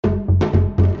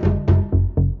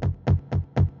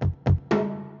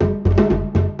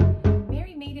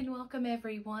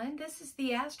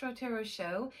the Astro Tarot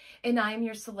Show, and I am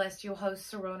your celestial host,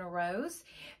 Serona Rose,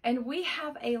 and we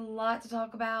have a lot to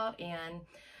talk about, and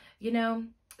you know,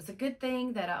 it's a good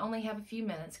thing that I only have a few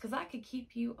minutes because I could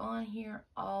keep you on here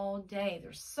all day.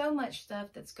 There's so much stuff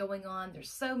that's going on.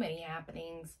 There's so many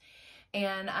happenings,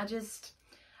 and I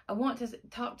want to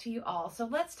talk to you all. So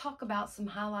let's talk about some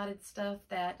highlighted stuff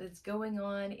that is going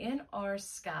on in our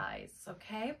skies,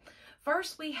 okay?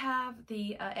 First, we have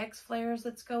the X-flares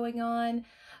that's going on.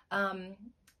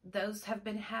 Those have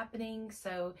been happening,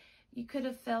 so you could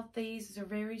have felt these. They're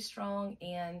very strong,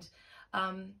 and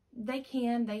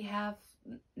they have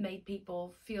made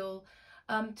people feel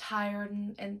tired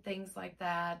and things like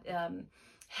that.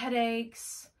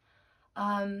 Headaches,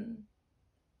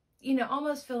 you know,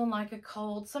 almost feeling like a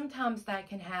cold. Sometimes that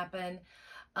can happen.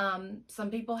 Some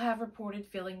people have reported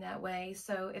feeling that way.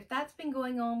 So if that's been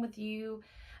going on with you,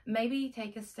 maybe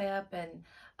take a step and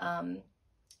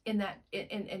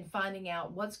in finding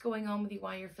out what's going on with you,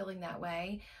 why you're feeling that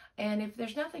way. And if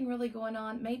there's nothing really going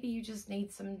on, maybe you just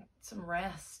need some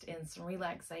rest and some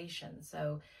relaxation.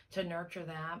 So to nurture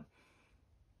that.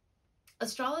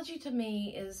 Astrology to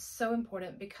me is so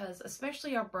important because,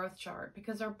 especially our birth chart,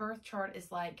 because our birth chart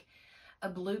is like a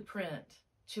blueprint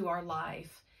to our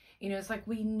life. You know, it's like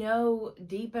we know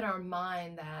deep in our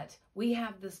mind that we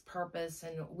have this purpose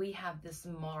and we have this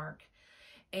mark.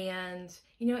 And,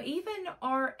 you know, even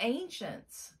our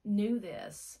ancients knew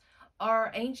this.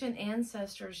 Our ancient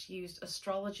ancestors used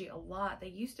astrology a lot. They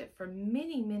used it for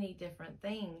many, many different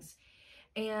things.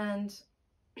 And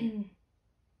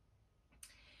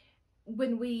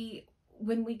when we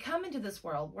come into this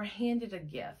world, we're handed a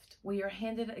gift. We are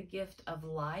handed a gift of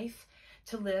life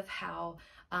to live how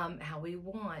we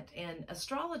want. And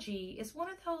astrology is one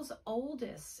of those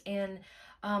oldest and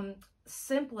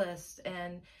simplest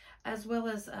and as well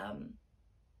as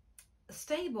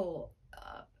stable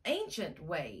ancient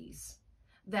ways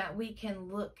that we can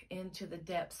look into the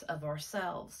depths of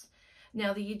ourselves.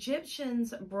 Now, the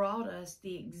Egyptians brought us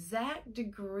the exact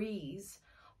degrees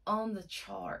on the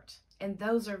chart, and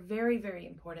those are very, very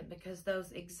important because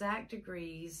those exact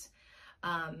degrees,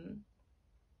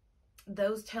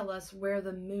 those tell us where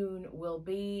the moon will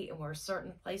be and where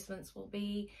certain placements will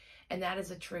be. And that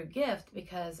is a true gift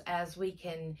because as we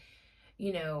can,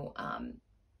 you know,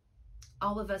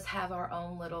 all of us have our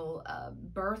own little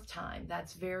birth time.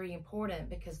 That's very important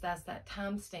because that's that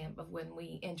timestamp of when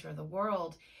we enter the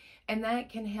world. And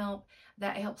that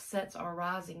helps sets our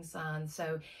rising sign.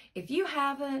 So if you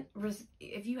haven't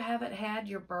had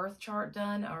your birth chart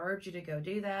done, I urge you to go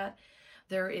do that.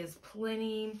 There is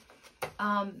plenty,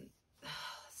 let's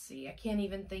see, I can't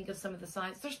even think of some of the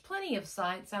sites. There's plenty of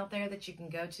sites out there that you can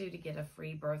go to get a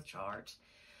free birth chart.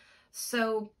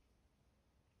 So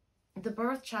the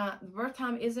birth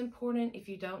time is important. If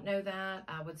you don't know that,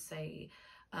 I would say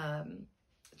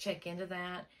check into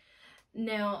that.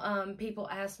 Now, people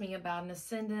ask me about an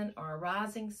ascendant or a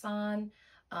rising sign.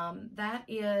 That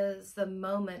is the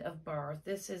moment of birth.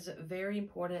 This is very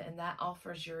important, and that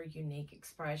offers your unique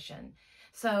expression.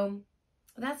 So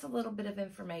that's a little bit of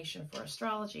information for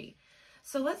astrology.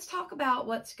 So let's talk about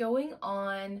what's going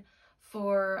on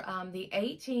for the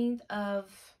 18th of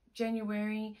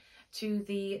January to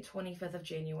the 25th of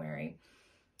January.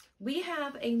 We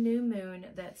have a new moon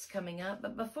that's coming up,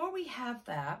 but before we have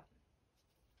that,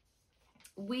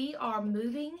 we are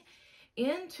moving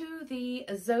into the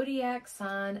zodiac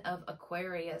sign of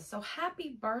Aquarius. So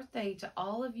happy birthday to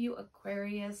all of you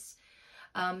Aquarius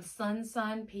sun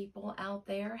sign people out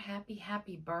there.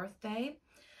 Happy birthday.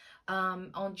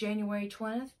 On January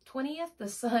 20th, the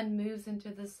sun moves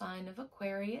into the sign of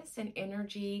Aquarius and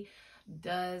energy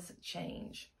does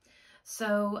change.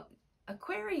 So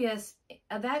Aquarius,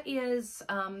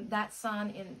 that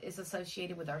sign is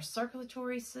associated with our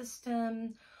circulatory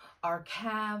system, our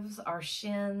calves, our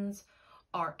shins,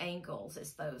 our ankles.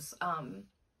 It's those,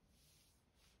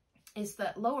 it's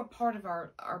that lower part of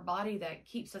our body that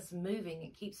keeps us moving.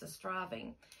 It keeps us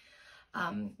striving.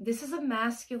 This is a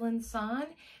masculine sign,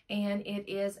 and it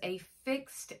is a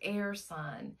fixed air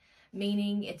sign,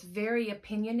 meaning it's very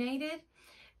opinionated.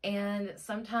 And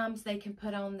sometimes they can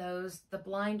put on the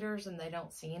blinders and they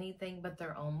don't see anything but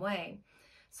their own way.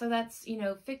 So that's, you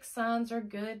know, fixed signs are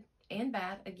good and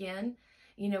bad. Again,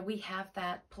 you know, we have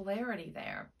that polarity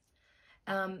there.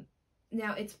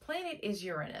 Now, its planet is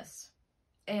Uranus.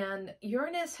 And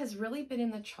Uranus has really been in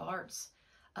the charts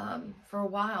for a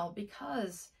while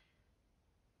because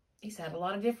he's had a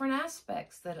lot of different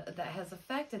aspects that has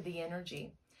affected the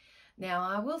energy. Now,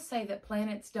 I will say that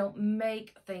planets don't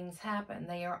make things happen.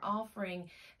 They are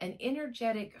offering an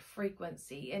energetic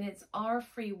frequency, and it's our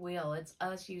free will. It's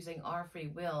us using our free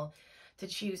will to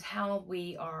choose how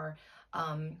we are,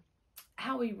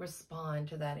 how we respond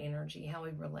to that energy, how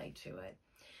we relate to it.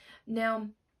 Now,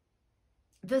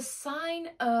 the sign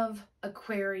of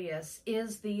Aquarius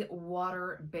is the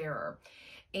water bearer.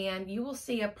 And you will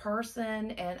see a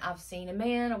person, and I've seen a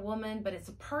man, a woman, but it's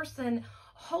a person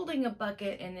holding a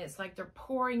bucket, and it's like they're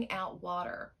pouring out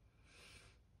water.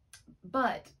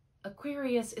 But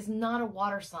Aquarius is not a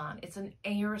water sign, it's an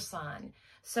air sign.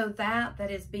 So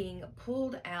that is being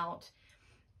pulled out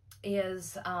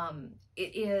is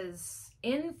it is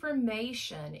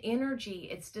information, energy.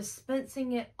 It's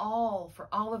dispensing it all for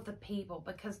all of the people,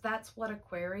 because that's what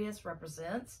Aquarius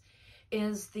represents,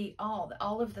 is the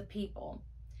all of the people.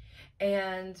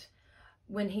 And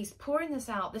when he's pouring this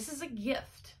out, this is a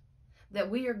gift that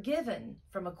we are given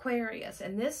from Aquarius.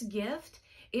 And this gift,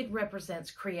 it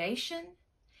represents creation,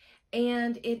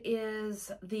 and it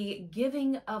is the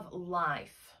giving of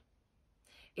life.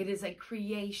 It is a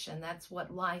creation. That's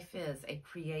what life is, a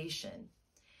creation.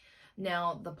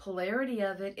 Now, the polarity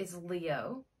of it is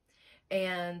Leo,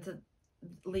 and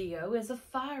Leo is a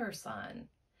fire sign.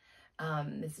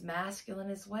 It's masculine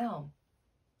as well.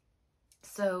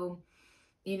 So,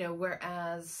 you know,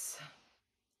 whereas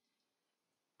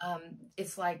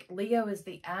it's like Leo is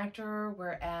the actor,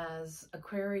 whereas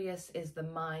Aquarius is the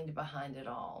mind behind it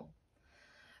all.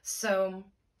 So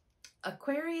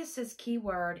Aquarius's key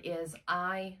word is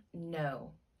I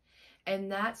know.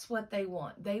 And that's what they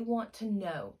want. They want to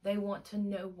know. They want to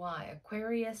know why.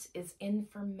 Aquarius is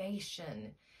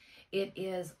information. It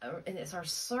is, and it's our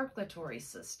circulatory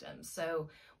system. So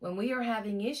when we are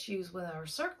having issues with our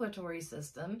circulatory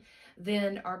system,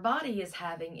 then our body is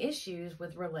having issues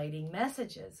with relating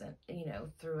messages, and you know,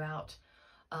 throughout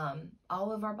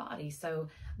all of our body. So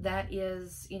that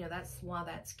is, you know, that's why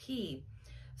that's key.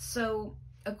 So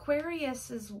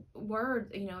Aquarius's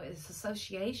word, you know, its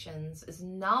associations is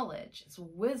knowledge, it's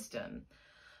wisdom,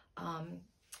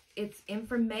 it's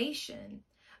information.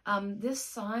 This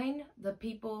sign, the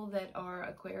people that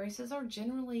are Aquariuses are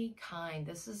generally kind.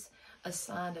 This is a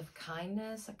sign of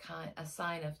kindness, a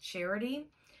sign of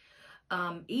charity,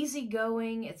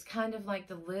 easygoing. It's kind of like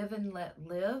the live and let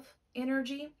live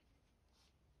energy.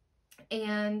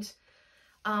 And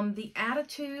the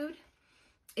attitude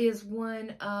is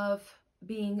one of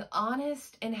being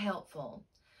honest and helpful.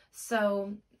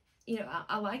 So, you know,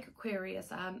 I like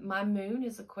Aquarius. My moon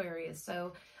is Aquarius,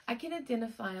 so I can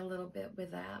identify a little bit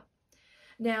with that.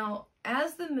 Now,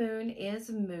 as the moon is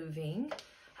moving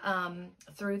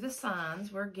through the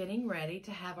signs, we're getting ready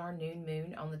to have our new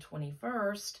moon on the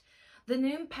 21st. The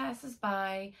moon passes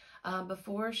by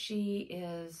before she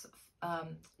is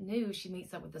new. She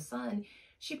meets up with the sun.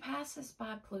 She passes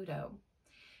by Pluto.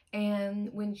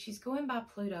 And when she's going by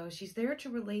Pluto, she's there to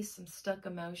release some stuck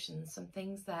emotions, some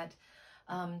things that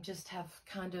just have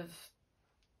kind of,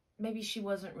 maybe she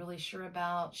wasn't really sure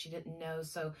about, she didn't know.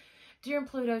 So during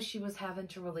Pluto, she was having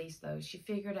to release those. She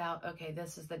figured out, okay,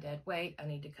 this is the dead weight. I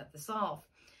need to cut this off.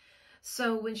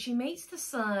 So when she meets the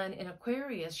sun in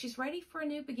Aquarius, she's ready for a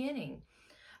new beginning.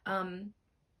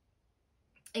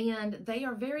 And they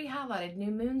are very highlighted.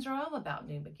 New moons are all about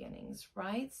new beginnings,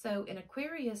 right? So in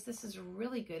Aquarius, this is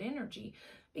really good energy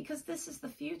because this is the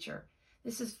future.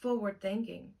 This is forward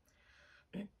thinking.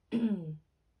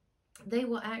 They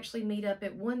will actually meet up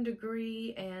at 1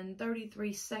 degree and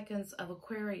 33 seconds of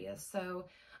Aquarius. So,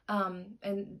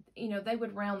 and you know, they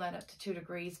would round that up to 2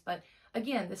 degrees. But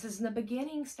again, this is in the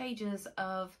beginning stages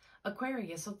of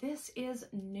Aquarius. So this is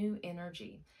new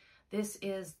energy. This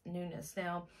is newness.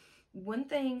 Now, one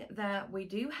thing that we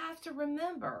do have to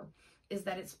remember is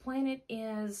that its planet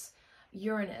is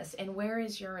Uranus. And where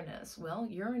is Uranus? Well,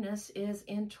 Uranus is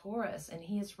in Taurus, and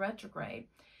he is retrograde.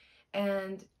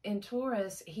 And in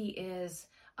Taurus, he is,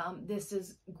 this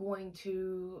is going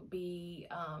to be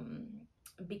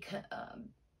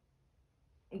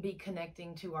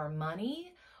connecting to our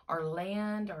money, our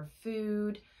land, our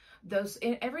food,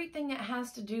 everything that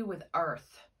has to do with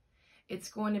earth. It's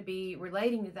going to be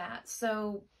relating to that.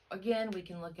 So again, we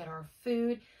can look at our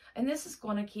food, and this is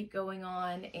going to keep going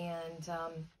on, and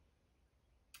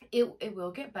it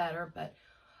will get better, but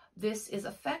this is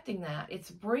affecting that.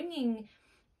 It's bringing,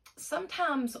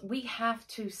 sometimes we have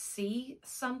to see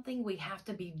something, we have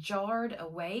to be jarred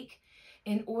awake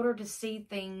in order to see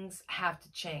things have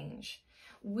to change.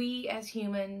 We as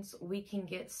humans, we can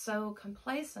get so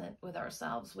complacent with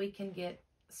ourselves. We can get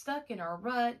stuck in our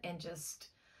rut and just,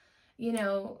 you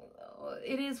know,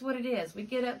 it is what it is. We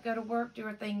get up, go to work, do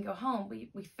our thing, go home.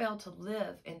 We fail to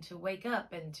live and to wake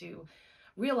up and to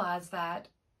realize that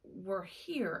we're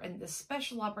here and the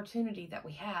special opportunity that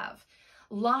we have.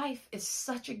 Life is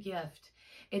such a gift.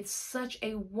 It's such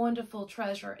a wonderful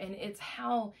treasure, and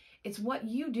it's what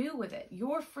you do with it.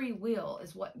 Your free will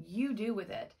is what you do with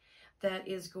it that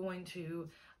is going to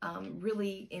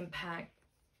really impact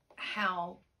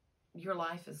how your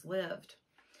life is lived.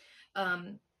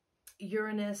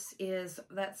 Uranus is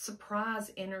that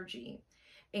surprise energy.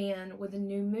 And with a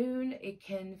new moon, it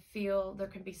can feel, there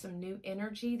can be some new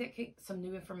energy, some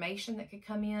new information that could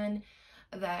come in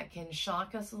that can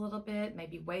shock us a little bit,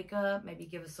 maybe wake up, maybe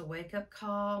give us a wake-up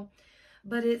call.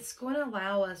 But it's going to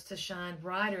allow us to shine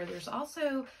brighter. There's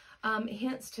also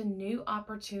hints to new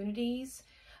opportunities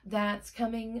that's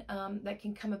coming, that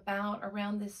can come about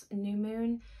around this new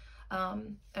moon.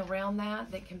 Around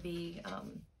that can be,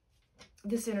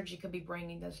 this energy could be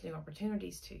bringing those new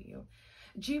opportunities to you.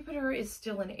 Jupiter is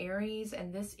still in Aries,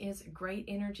 and this is great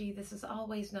energy. This is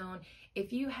always known.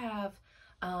 If you have,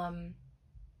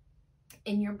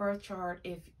 in your birth chart,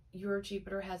 if your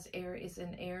Jupiter is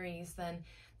in Aries, then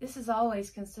this is always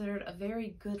considered a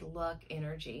very good luck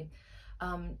energy.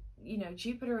 You know,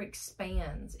 Jupiter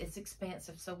expands. It's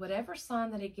expansive. So whatever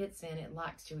sign that it gets in, it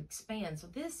likes to expand. So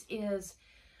this is,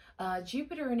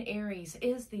 Jupiter in Aries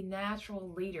is the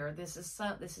natural leader. This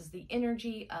is the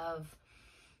energy of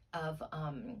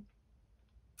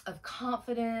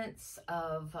confidence,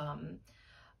 of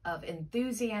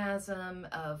enthusiasm,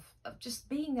 of just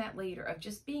being that leader, of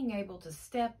just being able to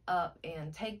step up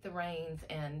and take the reins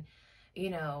and,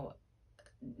 you know,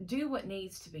 do what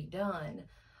needs to be done.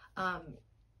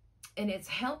 And it's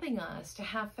helping us to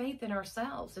have faith in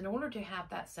ourselves in order to have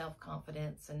that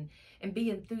self-confidence and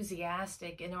be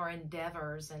enthusiastic in our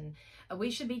endeavors. And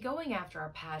we should be going after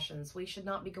our passions. We should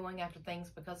not be going after things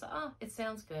because, oh, it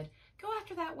sounds good. Go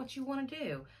after what you want to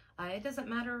do. It doesn't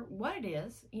matter what it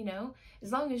is, you know,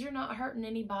 as long as you're not hurting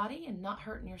anybody and not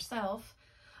hurting yourself,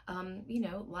 you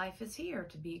know, life is here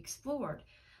to be explored.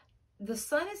 The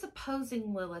sun is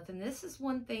opposing Lilith, and this is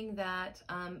one thing that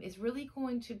is really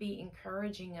going to be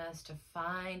encouraging us to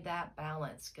find that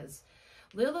balance, because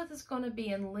Lilith is going to be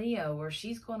in Leo, where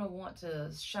she's going to want to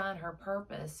shine her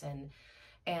purpose,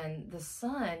 and the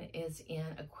sun is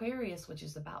in Aquarius, which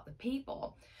is about the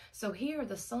people. So here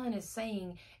the sun is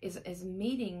saying, is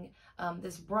meeting,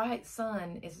 this bright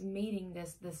sun is meeting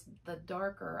the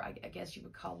darker, I guess you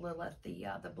would call Lilith, the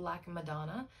Black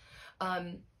Madonna.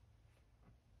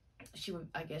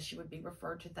 I guess she would be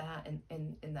referred to that,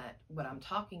 in that what I'm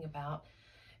talking about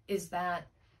is that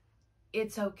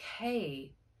it's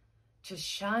okay to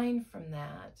shine from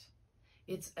that.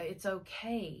 It's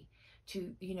okay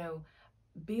to, you know,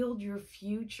 build your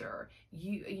future.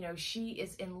 You know, she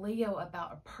is in Leo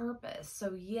about a purpose.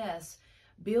 So yes,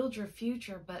 build your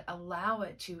future, but allow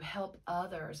it to help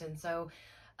others. And so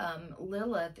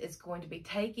Lilith is going to be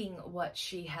taking what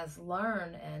she has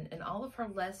learned and all of her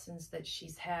lessons that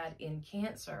she's had in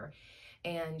Cancer,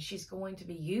 and she's going to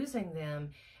be using them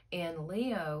in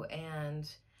Leo, and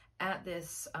at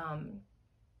this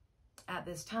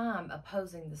time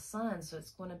opposing the sun. So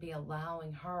it's going to be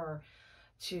allowing her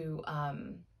to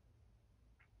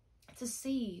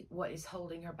see what is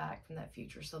holding her back from that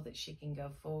future so that she can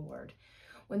go forward.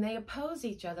 When they oppose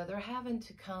each other, they're having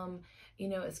to come, you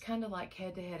know, it's kind of like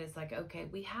head to head. It's like, okay,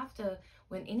 we have to,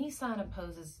 when any sign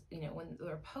opposes, you know, when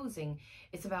they're opposing,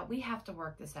 it's about, we have to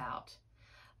work this out.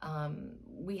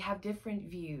 We have different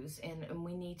views, and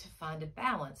we need to find a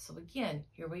balance. So again,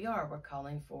 here we are, we're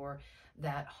calling for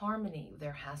that harmony.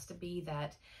 There has to be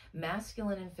that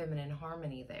masculine and feminine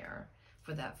harmony there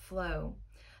for that flow.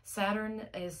 Saturn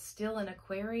is still in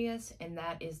Aquarius, and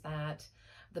that is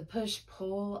the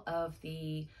push-pull of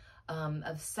the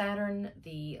of Saturn,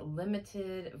 the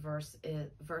limited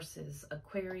versus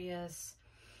Aquarius,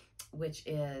 which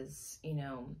is, you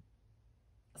know,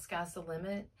 sky's the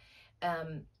limit.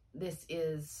 This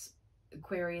is,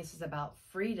 Aquarius is about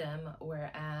freedom,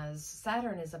 whereas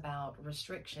Saturn is about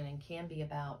restriction and can be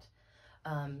about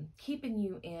keeping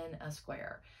you in a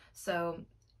square. So,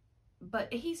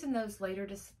 but he's in those later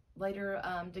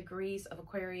degrees of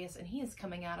Aquarius, and he is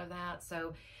coming out of that.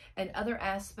 So, and other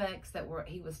aspects that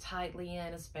he was tightly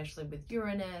in, especially with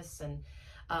Uranus, and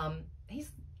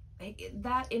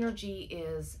that energy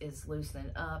is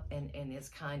loosening up and is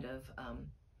kind of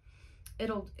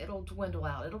it'll dwindle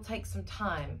out. It'll take some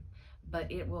time,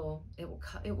 but it will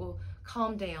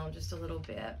calm down just a little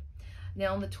bit.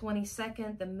 Now on the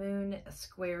 22nd, the moon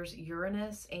squares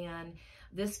Uranus, and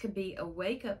this could be a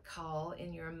wake-up call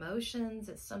in your emotions.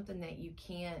 It's something that you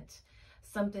can't,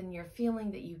 something you're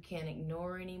feeling that you can't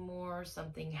ignore anymore.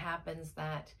 Something happens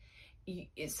that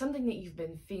it's something that you've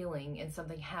been feeling, and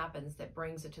something happens that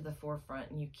brings it to the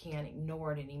forefront and you can't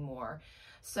ignore it anymore.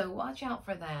 So watch out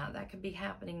for that. That could be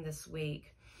happening this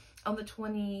week. on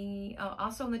the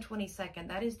also on the 22nd,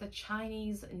 that is the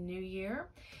Chinese New Year,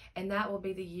 and that will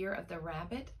be the year of the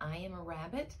rabbit. I am a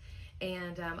rabbit,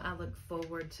 and I look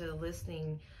forward to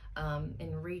listening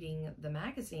and reading the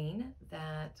magazine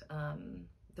that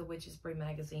the Witch's Brew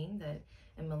magazine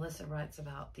and Melissa writes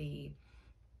about the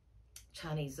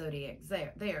Chinese zodiac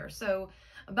there. So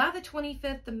by the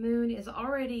 25th, the moon is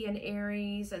already in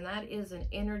Aries, and that is an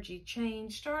energy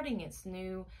change starting its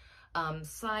new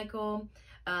cycle.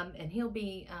 And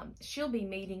she'll be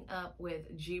meeting up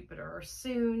with Jupiter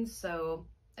soon. So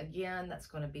again, that's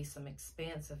going to be some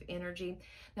expansive energy.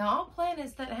 Now, all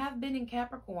planets that have been in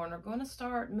Capricorn are going to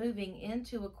start moving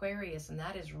into Aquarius, and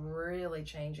that is really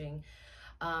changing.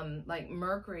 Like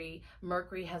Mercury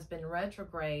has been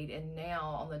retrograde, and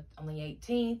now on the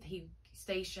 18th, he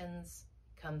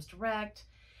comes direct,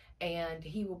 and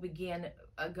he will begin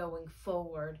going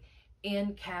forward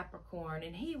in Capricorn,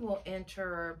 and he will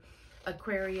enter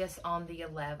Aquarius on the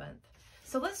 11th.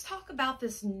 So let's talk about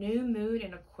this new moon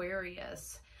in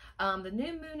Aquarius. The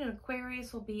new moon in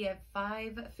Aquarius will be at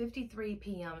 5:53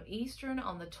 p.m. Eastern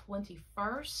on the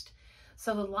 21st.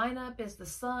 So the lineup is the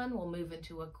sun will move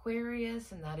into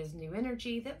Aquarius, and that is new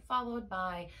energy, then followed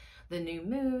by the new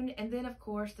moon, and then of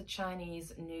course the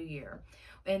Chinese New Year.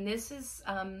 And this is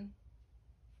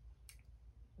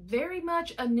very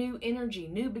much a new energy,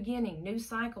 new beginning, new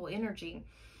cycle energy.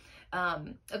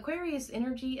 Aquarius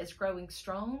energy is growing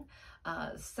strong.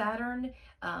 Saturn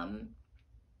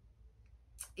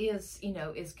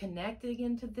is connecting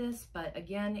into this, but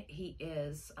again, he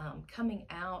is coming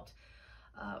out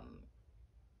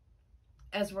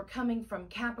as we're coming from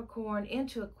Capricorn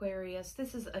into Aquarius.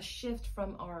 This is a shift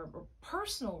from our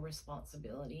personal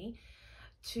responsibility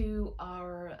to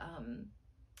our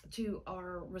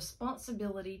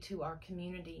responsibility to our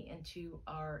community and to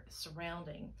our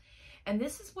surrounding. And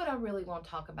this is what I really want to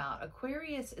talk about.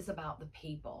 Aquarius is about the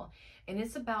people, and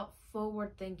it's about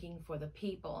forward thinking for the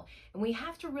people. And we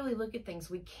have to really look at things.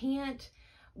 We can't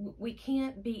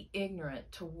be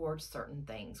ignorant towards certain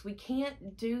things. We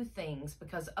can't do things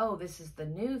because, oh, this is the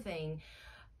new thing,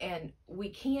 and we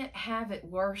can't have it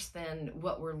worse than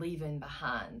what we're leaving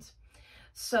behind.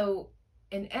 So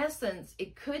in essence,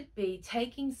 it could be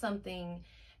taking something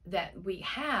that we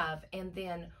have and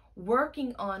then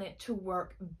working on it to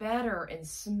work better and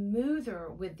smoother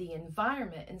with the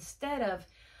environment instead of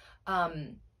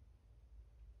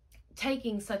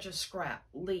taking such a scrap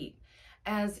leap.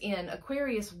 As in,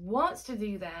 Aquarius wants to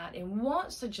do that and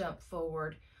wants to jump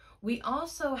forward. We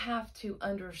also have to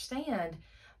understand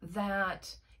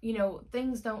that, you know,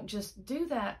 things don't just do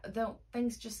that.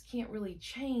 Things just can't really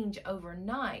change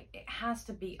overnight. It has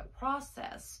to be a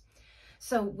process.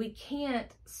 So we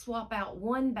can't swap out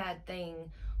one bad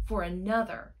thing for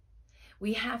another.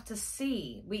 We have to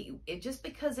see, just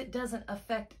because it doesn't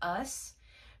affect us,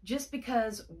 just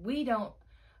because we don't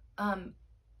have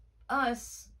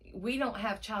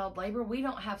child labor, we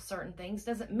don't have certain things,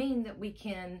 doesn't mean that we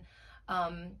can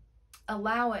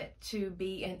allow it to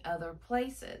be in other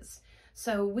places.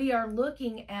 So we are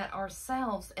looking at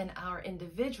ourselves and our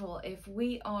individual. If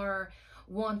we are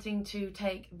wanting to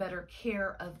take better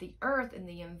care of the earth and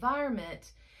the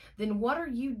environment, then what are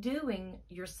you doing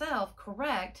yourself?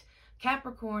 Correct.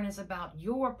 Capricorn is about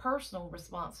your personal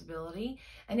responsibility.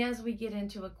 And as we get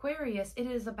into Aquarius, it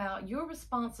is about your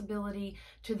responsibility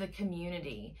to the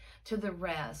community, to the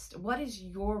rest. What is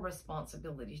your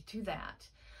responsibility to that?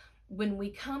 When we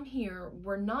come here,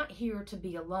 we're not here to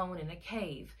be alone in a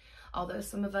cave. Although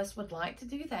some of us would like to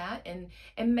do that, and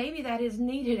maybe that is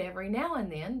needed every now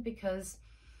and then, because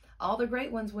all the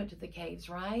great ones went to the caves,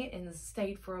 right? And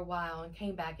stayed for a while and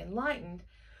came back enlightened.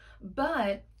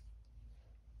 But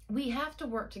we have to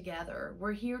work together.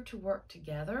 We're here to work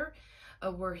together.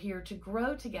 We're here to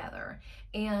grow together.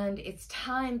 And it's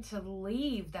time to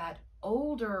leave that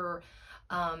older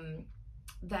kind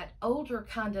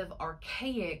of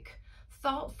archaic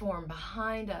thought form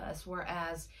behind us,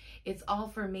 whereas it's all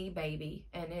for me, baby,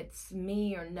 and it's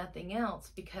me or nothing else.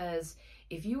 Because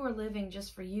if you are living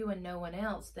just for you and no one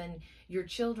else, then your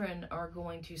children are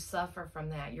going to suffer from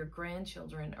that. Your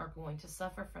grandchildren are going to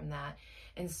suffer from that,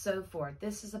 and so forth.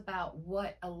 This is about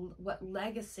what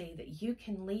legacy that you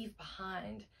can leave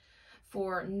behind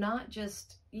for not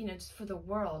just, just for the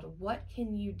world. What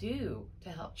can you do to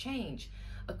help change?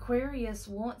 Aquarius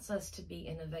wants us to be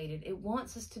innovative. It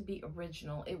wants us to be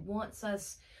original.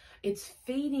 It's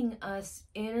feeding us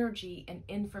energy and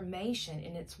information,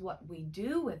 and it's what we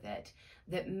do with it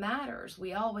that matters.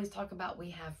 We always talk about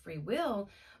we have free will,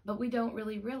 but we don't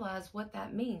really realize what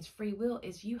that means. Free will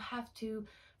is you have to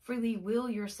freely will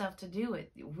yourself to do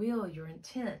it, will your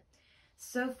intent,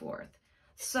 so forth.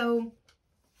 So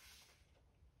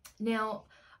Now,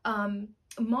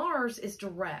 Mars is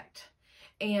direct,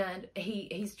 and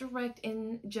he's direct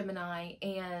in Gemini,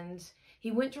 and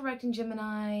he went direct in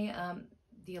Gemini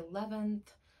the 11th,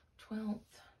 12th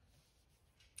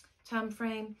time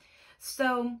frame.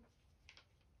 So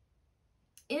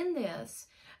in this,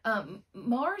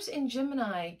 Mars in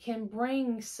Gemini can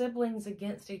bring siblings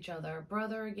against each other,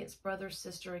 brother against brother,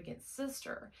 sister against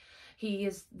sister. He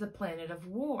is the planet of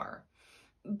war.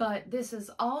 But this is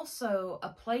also a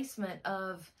placement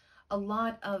of a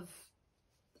lot of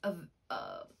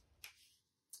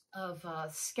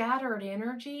scattered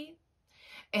energy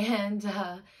and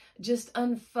just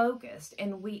unfocused,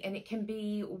 and it can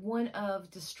be one of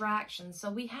distractions.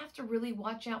 So we have to really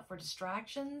watch out for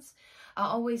distractions. I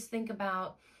always think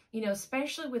about, you know,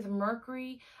 especially with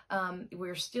Mercury,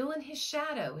 we're still in his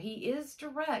shadow. He is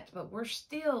direct, but we're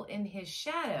still in his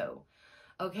shadow.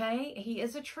 Okay, he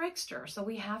is a trickster, so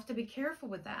we have to be careful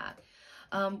with that.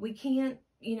 We can't,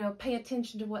 you know, pay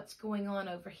attention to what's going on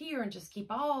over here and just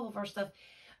keep all of our stuff,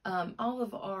 all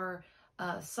of our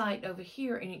sight over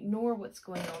here and ignore what's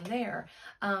going on there.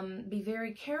 Be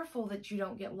very careful that you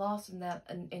don't get lost in that,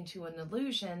 into an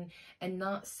illusion and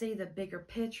not see the bigger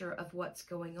picture of what's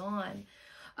going on.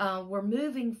 We're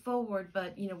moving forward,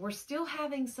 but, you know, we're still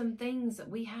having some things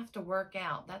that we have to work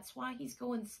out. That's why he's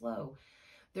going slow.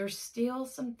 There's still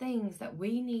some things that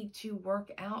we need to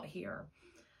work out here.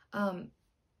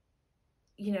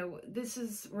 You know, this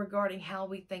is regarding how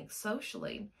we think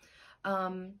socially.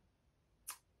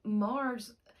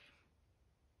 Mars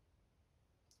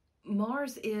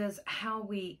is how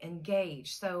we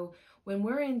engage. So when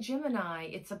we're in Gemini,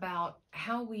 it's about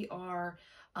how we are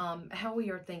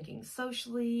thinking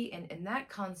socially and that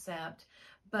concept.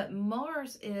 But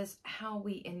Mars is how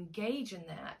we engage in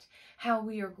that, how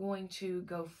we are going to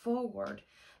go forward.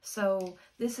 So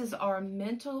this is our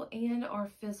mental and our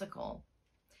physical.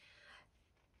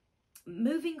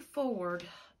 Moving forward,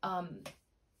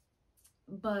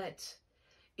 but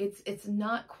it's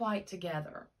not quite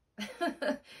together.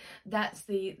 That's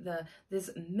this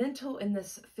mental and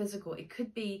this physical. It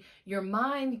could be your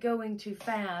mind going too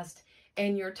fast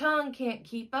and your tongue can't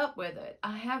keep up with it.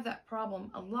 I have that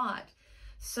problem a lot.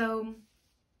 So,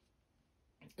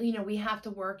 you know, we have to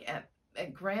work at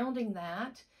grounding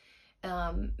that,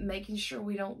 making sure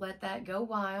we don't let that go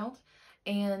wild,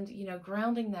 and, you know,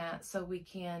 grounding that so we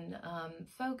can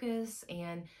focus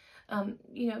and,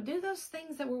 you know, do those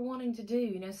things that we're wanting to do,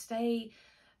 you know, stay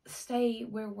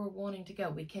where we're wanting to go.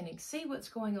 We can see what's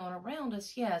going on around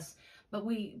us, yes, but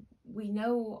we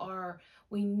know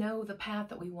the path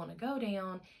that we want to go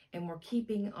down, and we're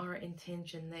keeping our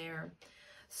intention there.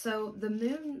 So the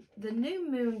new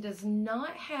moon does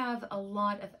not have a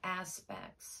lot of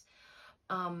aspects,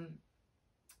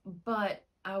 but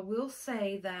I will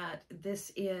say that this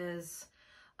is,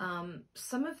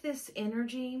 some of this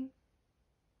energy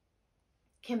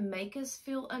can make us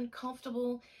feel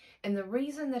uncomfortable. And the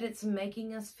reason that it's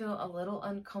making us feel a little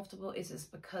uncomfortable is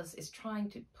because it's trying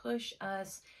to push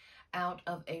us out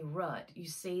of a rut. You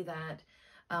see that,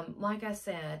 like I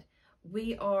said,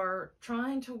 we are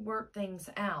trying to work things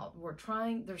out.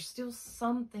 There's still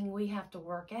something we have to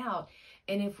work out.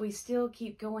 And if we still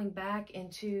keep going back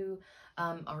into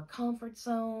our comfort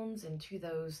zones, into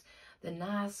the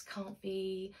nice,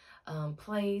 comfy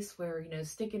place where, you know,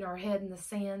 sticking our head in the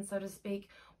sand, so to speak,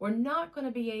 we're not going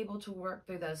to be able to work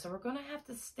through those. So we're going to have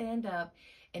to stand up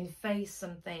and face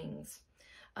some things.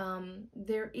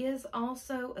 There is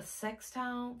also a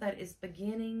sextile that is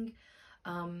beginning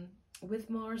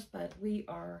with Mars, but we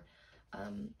are,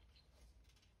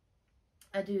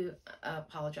 I do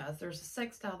apologize. There's a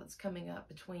sextile that's coming up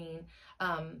between,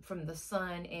 from the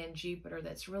Sun and Jupiter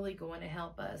that's really going to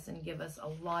help us and give us a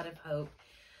lot of hope.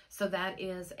 So that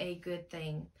is a good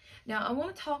thing. Now, I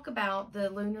want to talk about the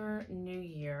Lunar New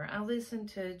Year. I listened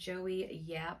to Joey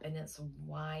Yap, and it's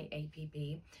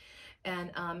Y-A-P-P.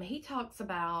 And he talks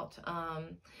about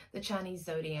the Chinese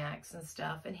zodiacs and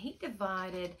stuff. And he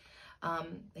divided,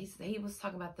 he was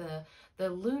talking about the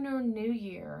Lunar New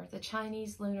Year. The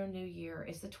Chinese Lunar New Year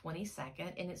is the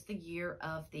 22nd, and it's the year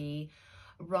of the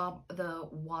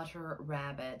water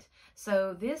rabbit.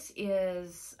 So this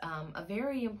is a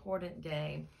very important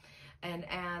day. And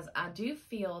as I do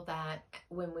feel that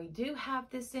when we do have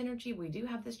this energy, we do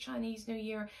have this Chinese New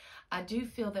Year, I do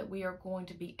feel that we are going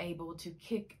to be able to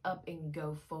kick up and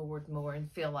go forward more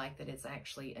and feel like that it's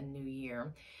actually a new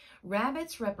year.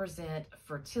 Rabbits represent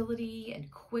fertility and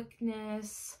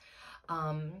quickness,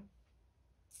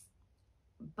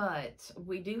 but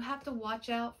we do have to watch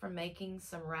out for making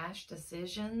some rash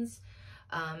decisions.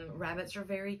 Rabbits are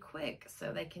very quick,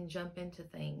 so they can jump into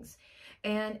things.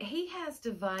 And he has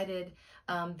divided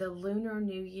the Lunar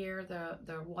New Year,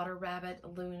 the water rabbit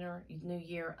Lunar New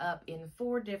Year, up in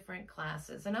 4 different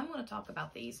classes. And I'm going to talk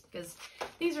about these because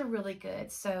these are really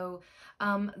good. So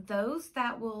those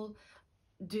that will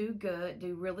do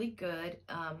really good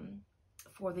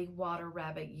for the water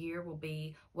rabbit year will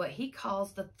be what he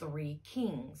calls the 3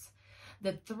 kings.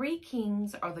 The 3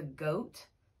 kings are the goat,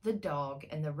 the dog,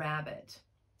 and the rabbit.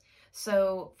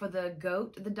 So for the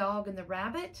goat, the dog, and the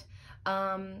rabbit,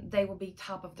 they will be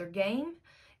top of their game,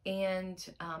 and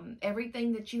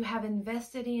everything that you have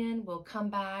invested in will come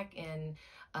back and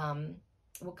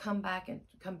come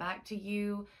back to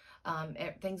you.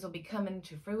 Things will be coming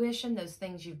to fruition. Those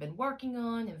things you've been working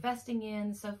on, investing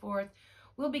in, so forth,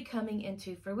 will be coming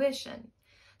into fruition.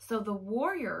 So the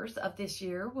warriors of this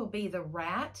year will be the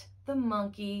rat, the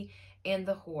monkey, and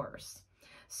the horse.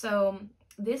 So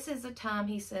this is a time,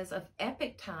 he says, of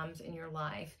epic times in your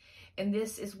life. And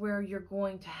this is where you're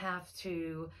going to have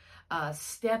to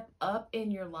step up in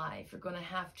your life. You're going to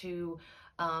have to,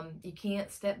 you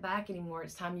can't step back anymore.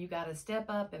 It's time you got to step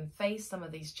up and face some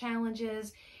of these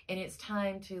challenges. And it's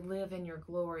time to live in your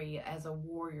glory as a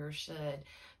warrior should,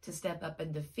 to step up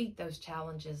and defeat those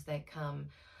challenges that come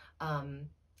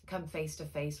face to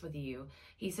face with you.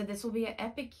 He said this will be an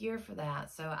epic year for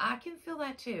that. So I can feel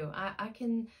that too. I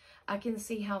can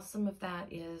see how some of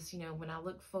that is, you know, when I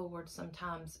look forward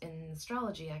sometimes in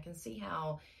astrology, I can see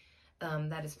how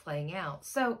that is playing out.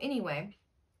 So anyway,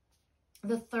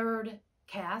 the 3rd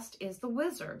cast is the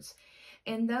wizards,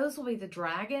 and those will be the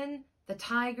dragon, the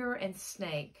tiger, and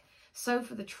snake. So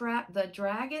for the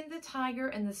dragon, the tiger,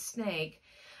 and the snake,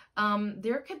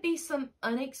 there could be some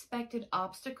unexpected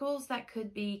obstacles that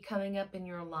could be coming up in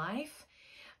your life,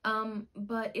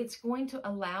 but it's going to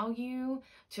allow you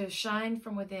to shine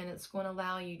from within. It's going to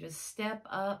allow you to step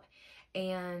up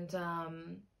and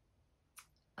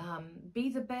be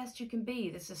the best you can be.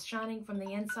 This is shining from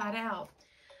the inside out.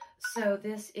 So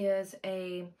this is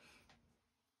a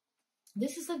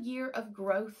year of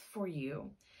growth for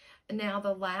you. Now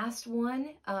the last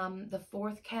one, the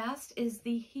 4th cast, is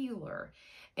the healer.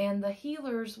 And the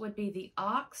healers would be the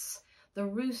ox, the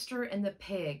rooster, and the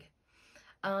pig.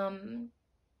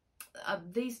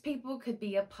 These people could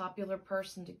be a popular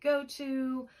person to go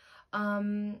to.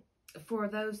 For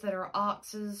those that are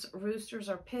oxes, roosters,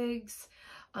 or pigs,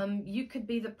 you could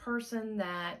be the person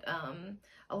that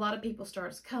a lot of people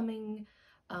starts coming,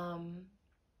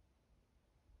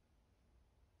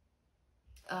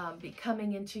 be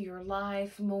coming into your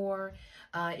life more.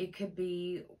 It could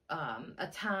be a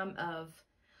time of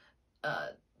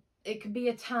it could be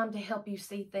a time to help you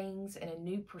see things in a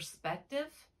new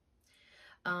perspective.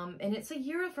 And it's a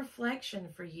year of reflection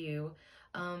for you.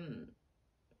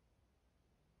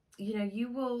 You know, you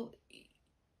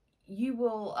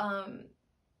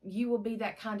will be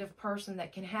that kind of person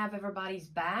that can have everybody's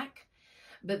back,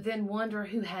 but then wonder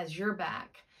who has your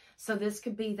back. So this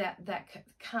could be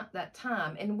that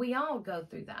time. And we all go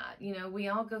through that. You know, we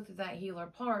all go through that healer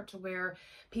part to where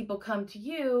people come to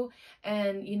you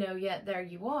and, you know, yet there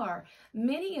you are.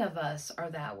 Many of us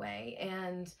are that way.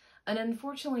 And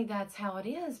unfortunately, that's how it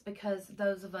is, because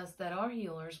those of us that are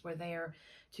healers, we're there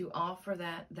to offer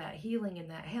that healing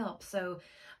and that help. So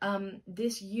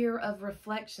this year of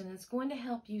reflection is going to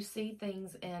help you see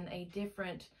things in a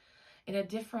different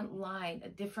light, a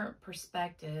different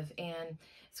perspective, and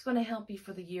it's going to help you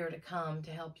for the year to come,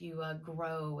 to help you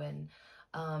grow and,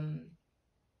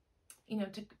 you know,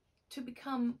 to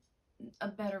become a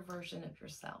better version of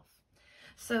yourself.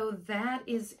 So that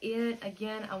is it.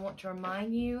 Again, I want to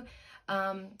remind you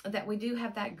that we do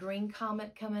have that green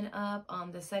comet coming up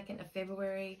on the 2nd of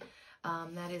February.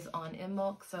 That is on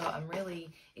Imbolc, so I'm really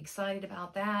excited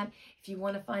about that. If you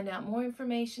want to find out more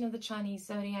information of the Chinese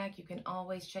Zodiac, you can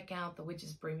always check out the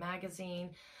Witch's Brew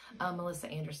magazine. Melissa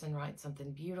Anderson writes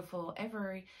something beautiful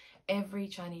every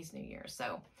Chinese New Year.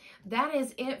 So that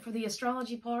is it for the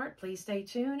astrology part. Please stay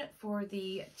tuned for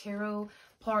the tarot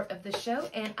part of the show,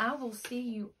 and I will see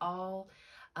you all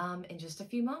in just a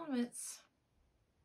few moments.